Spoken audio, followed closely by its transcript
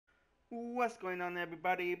What's going on,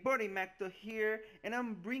 everybody? BoriMakto here, and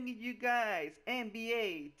I'm bringing you guys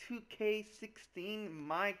NBA 2K16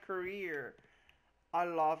 MyCareer. I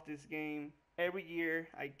love this game. Every year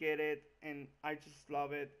I get it, and I just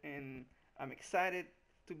love it, and I'm excited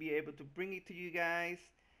to be able to bring it to you guys.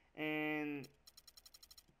 And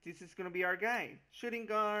this is gonna be our guy, shooting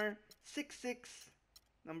guard, 6'6",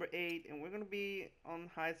 number 8, and we're gonna be on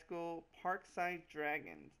high school Parkside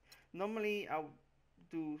Dragons. Normally I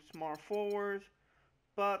do small forwards,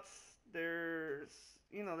 but there's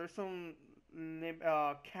some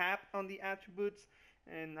cap on the attributes,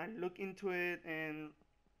 and I look into it and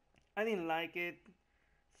I didn't like it.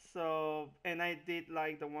 So and I did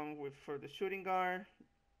like the one with for the shooting guard.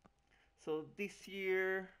 So this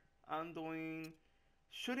year I'm doing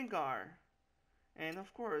shooting guard. And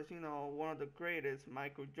of course, one of the greatest,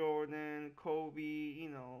 Michael Jordan, Kobe,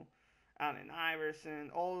 Allen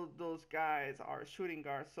Iverson, all those guys are shooting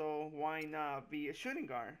guards, so why not be a shooting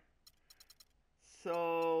guard?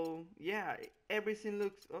 So, yeah, everything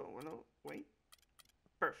looks, oh, no, wait,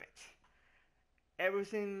 perfect.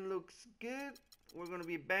 Everything looks good. We're going to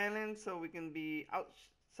be balanced so we can be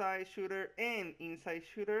outside shooter and inside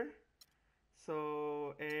shooter.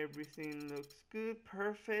 So, everything looks good,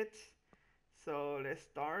 perfect. So let's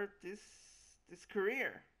start this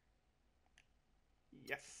career.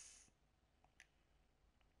 Yes.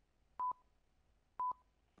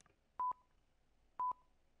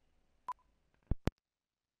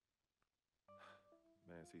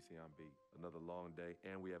 Man, CC, I'm beat. Another long day,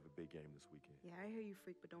 and we have a big game this weekend. Yeah, I hear you,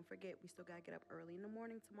 freak, but don't forget, we still gotta get up early in the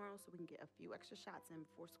morning tomorrow so we can get a few extra shots in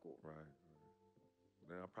before school. Right.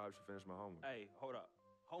 Then I probably should finish my homework. Hey, hold up.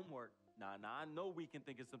 Homework? Nah, I know we can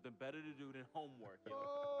think of something better to do than homework.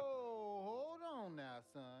 Oh, hold on now,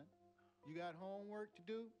 son. You got homework to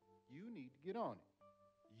do? You need to get on it.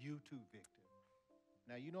 You too, Victor.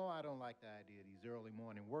 Now, you know I don't like the idea of these early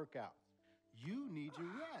morning workouts. You need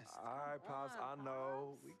your rest. All right, Pops, I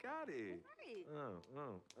know. Pops. We got it. Right.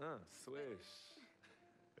 Swish.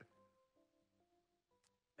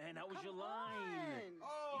 Man, that was Come your line. on.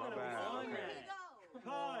 Oh, My bad. on Here that. we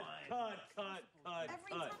go. Cut.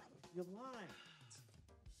 Every time. Your line.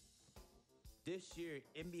 This year,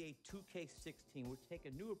 NBA 2K16, we're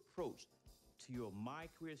taking a new approach to your My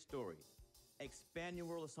Career story. Expand your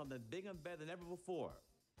world to something bigger and better than ever before.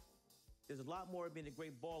 There's a lot more of being a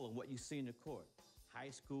great baller than what you see in the court.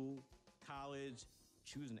 High school, college,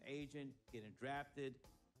 choosing an agent, getting drafted,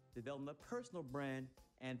 developing a personal brand,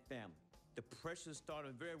 and family. The pressure is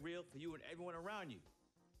starting very real for you and everyone around you.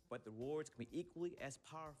 But the rewards can be equally as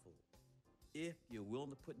powerful if you're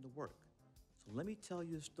willing to put in the work. So let me tell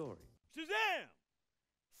you a story. Shazam!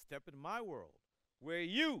 Step into my world where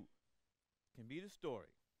you can be the story.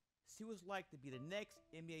 See what it's like to be the next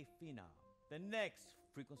NBA phenom, the next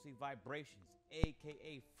frequency vibrations,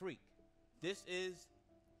 AKA freak. This is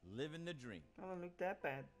living the dream. I don't look that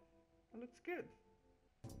bad. It looks good.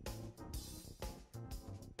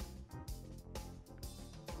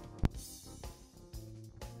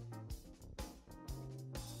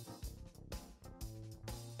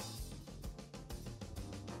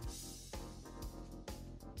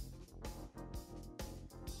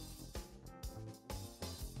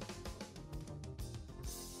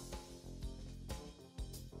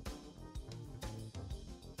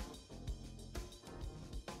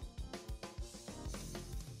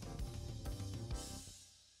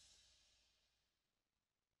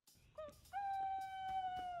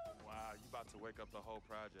 Wow, you about to wake up the whole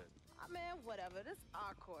project. Man, whatever. This is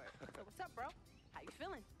our court. So what's up, bro? How you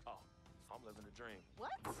feeling? Oh, I'm living the dream.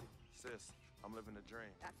 What? Sis, I'm living the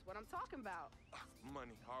dream. That's what I'm talking about.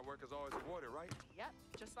 Money, hard work is always rewarded, right? Yep,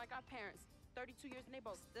 just like our parents. 32 years and they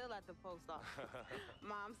both still at the post office.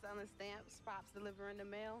 Mom selling stamps, pops delivering the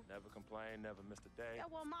mail. Never complained, never missed a day.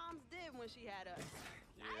 Yeah, well, moms did when she had us.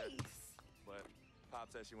 Yeah. Nice. But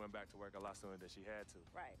Pop said she went back to work a lot sooner than she had to.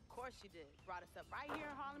 Right, of course she did. Brought us up right here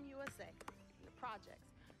in Harlem, USA, in the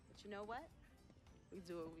projects. But you know what? We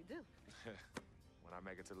do what we do. When I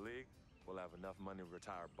make it to the league, we'll have enough money to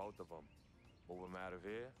retire both of them. Move them out of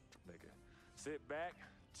here, they can sit back,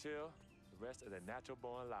 chill, the rest of their natural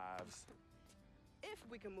born lives. If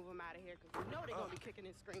we can move them out of here, because we know they're going to be kicking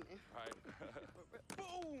and screaming. Right.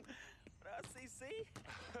 Boom! What up, CC?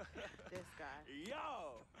 This guy.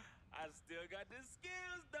 Yo, I still got the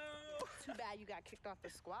skills, though. Too bad you got kicked off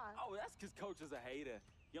the squad. Oh, that's because Coach is a hater.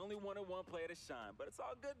 He only wanted one player to shine, but it's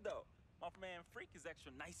all good, though. My man Freak is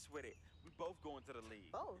extra nice with it. We both going to the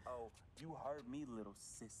league. Both? Oh, you heard me, little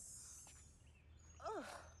sis. Ugh.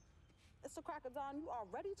 It's a crack of dawn. You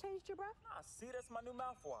already changed your breath? Nah, see, that's my new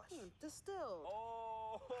mouthwash. Distilled. Oh,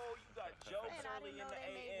 Oh, you got jokes Man, I early didn't in know the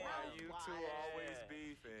they made AM. rounds. You Wow. two always Yeah.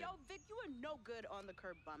 beefing. Yo, Vic, you are no good on the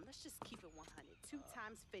curb bum. Let's just keep it 100. 2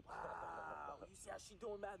 times 50. Wow, you see how she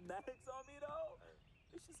doing mathematics on me, though?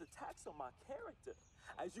 It's just a tax on my character.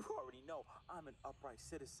 As you already know, I'm an upright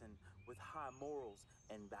citizen with high morals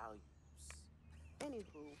and values.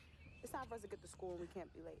 Anywho, it's time for us to get to school and we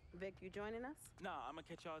can't be late. Vic, you joining us? Nah, I'm gonna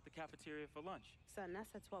catch y'all at the cafeteria for lunch. Son,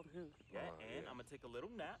 that's at 12 noon. Yeah, Oh, and yeah. I'm gonna take a little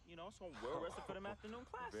nap, so I'm well rested for them afternoon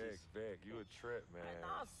classes. Vic, you a trip, man. Man,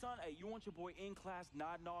 nah, son. Hey, you want your boy in class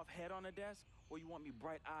nodding off head on the desk? Or you want me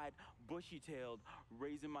bright-eyed, bushy-tailed,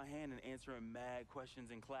 raising my hand and answering mad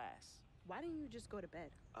questions in class? Why didn't you just go to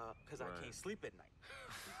bed? Because I can't sleep at night.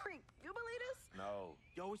 Freak, you believe this? No.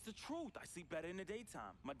 Yo, it's the truth. I sleep better in the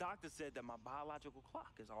daytime. My doctor said that my biological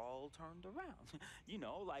clock is all turned around.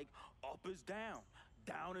 Like up is down,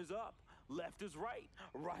 down is up, left is right,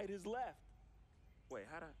 right is left. Wait,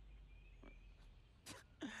 how'd I...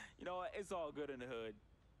 You know what? It's all good in the hood.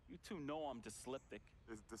 You two know I'm dyslexic.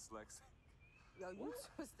 It's dyslexic. Yo, you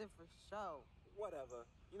twisted for show. Whatever.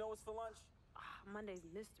 You know what's for lunch? Monday's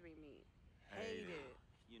mystery meat. Hate it.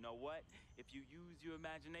 You know what? If you use your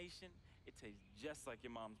imagination, it tastes just like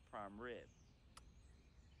your mom's prime rib.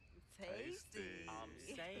 Tasty. I'm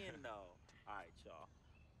saying though. All right, y'all.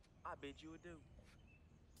 I bid you adieu.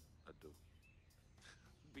 I do.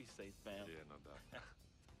 Be safe, fam. Yeah, no doubt.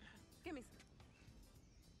 Give me some.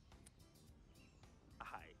 All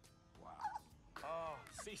right. Wow. Oh,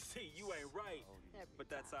 CC, you ain't right. But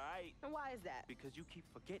that's all right. And why is that? Because you keep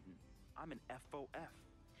forgetting. I'm an FOF.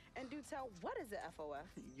 And do tell, what is the FOF?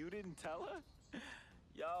 You didn't tell her?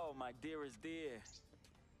 Yo, my dearest dear.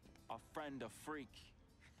 A friend, a freak.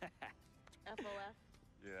 FOF?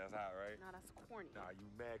 Yeah, that's hot, right? No, that's corny. Nah, you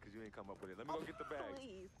mad because you ain't come up with it. Let me go get the bag.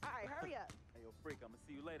 Please. All right, hurry up. Hey, yo, freak, I'm gonna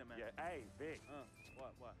see you later, man. Yeah, hey, Vic.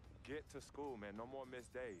 What? Get to school, man. No more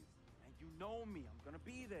missed days. Man, you know me. I'm gonna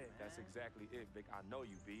be there, That's man. exactly it, Vic. I know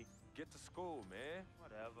you, B. Get to school, man.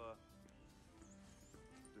 Whatever.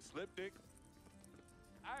 The slip dick.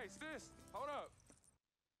 Hey, sis, hold up.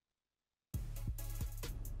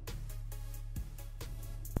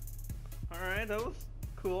 Alright, that was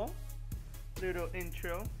cool. Little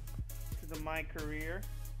intro to the My Career.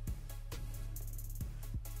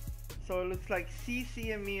 So it looks like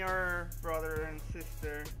CC and me are brother and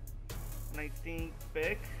sister. And I think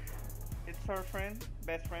Vic, it's our friend,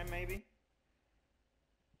 best friend maybe.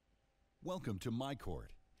 Welcome to My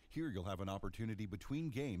Court. Here you'll have an opportunity between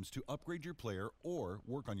games to upgrade your player or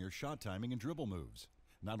work on your shot timing and dribble moves.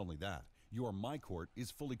 Not only that, your My Court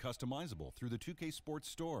is fully customizable through the 2K Sports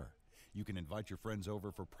Store. You can invite your friends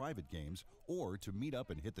over for private games or to meet up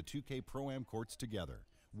and hit the 2K Pro-Am courts together.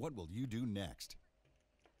 What will you do next?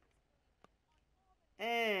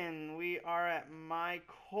 And we are at My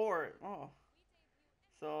Court. Oh.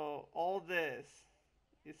 So all this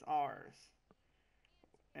is ours.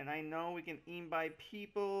 And I know we can invite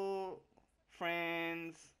people,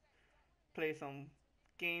 friends, play some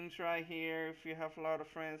games right here. If you have a lot of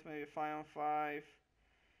friends, maybe 5-on-5.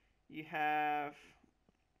 You have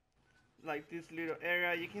like this little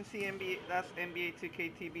area. You can see NBA, that's NBA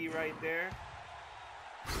 2K TV right there.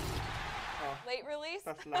 Oh, Late release?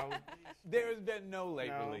 that's loud. There's been no late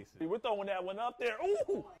No. releases. We're throwing that one up there.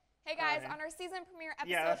 Ooh! Hey guys, Alright. on our season premiere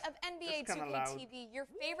episode Yeah, of NBA that's kinda 2K loud. TV, your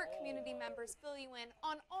favorite community members fill you in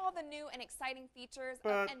on all the new and exciting features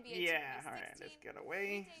But of NBA yeah, 2K16. alright, let's get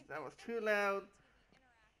away. That was too loud.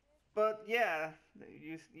 But yeah,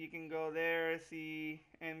 you can go there, see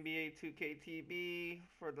NBA 2K TV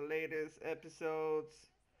for the latest episodes.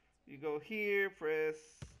 You go here, press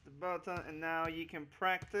the button, and now you can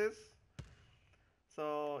practice.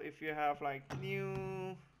 So if you have like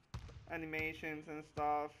new animations and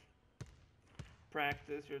stuff,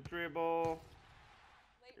 practice your dribble,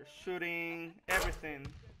 your shooting, everything,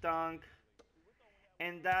 dunk.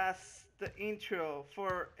 And that's the intro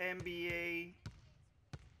for NBA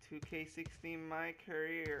 2K16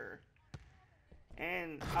 MyCareer.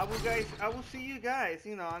 And I will see you guys.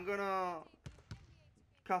 I'm gonna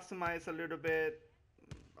customize a little bit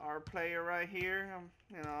our player right here.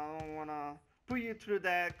 I don't wanna put you through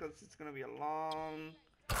that because it's gonna be a long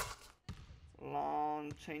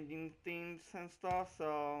changing things and stuff.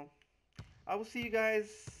 So I will see you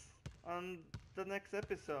guys on the next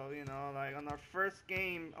episode. Like on our first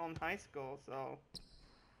game on high school. So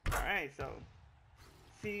alright, so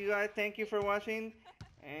see you guys. Thank you for watching,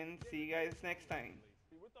 and see you guys next time.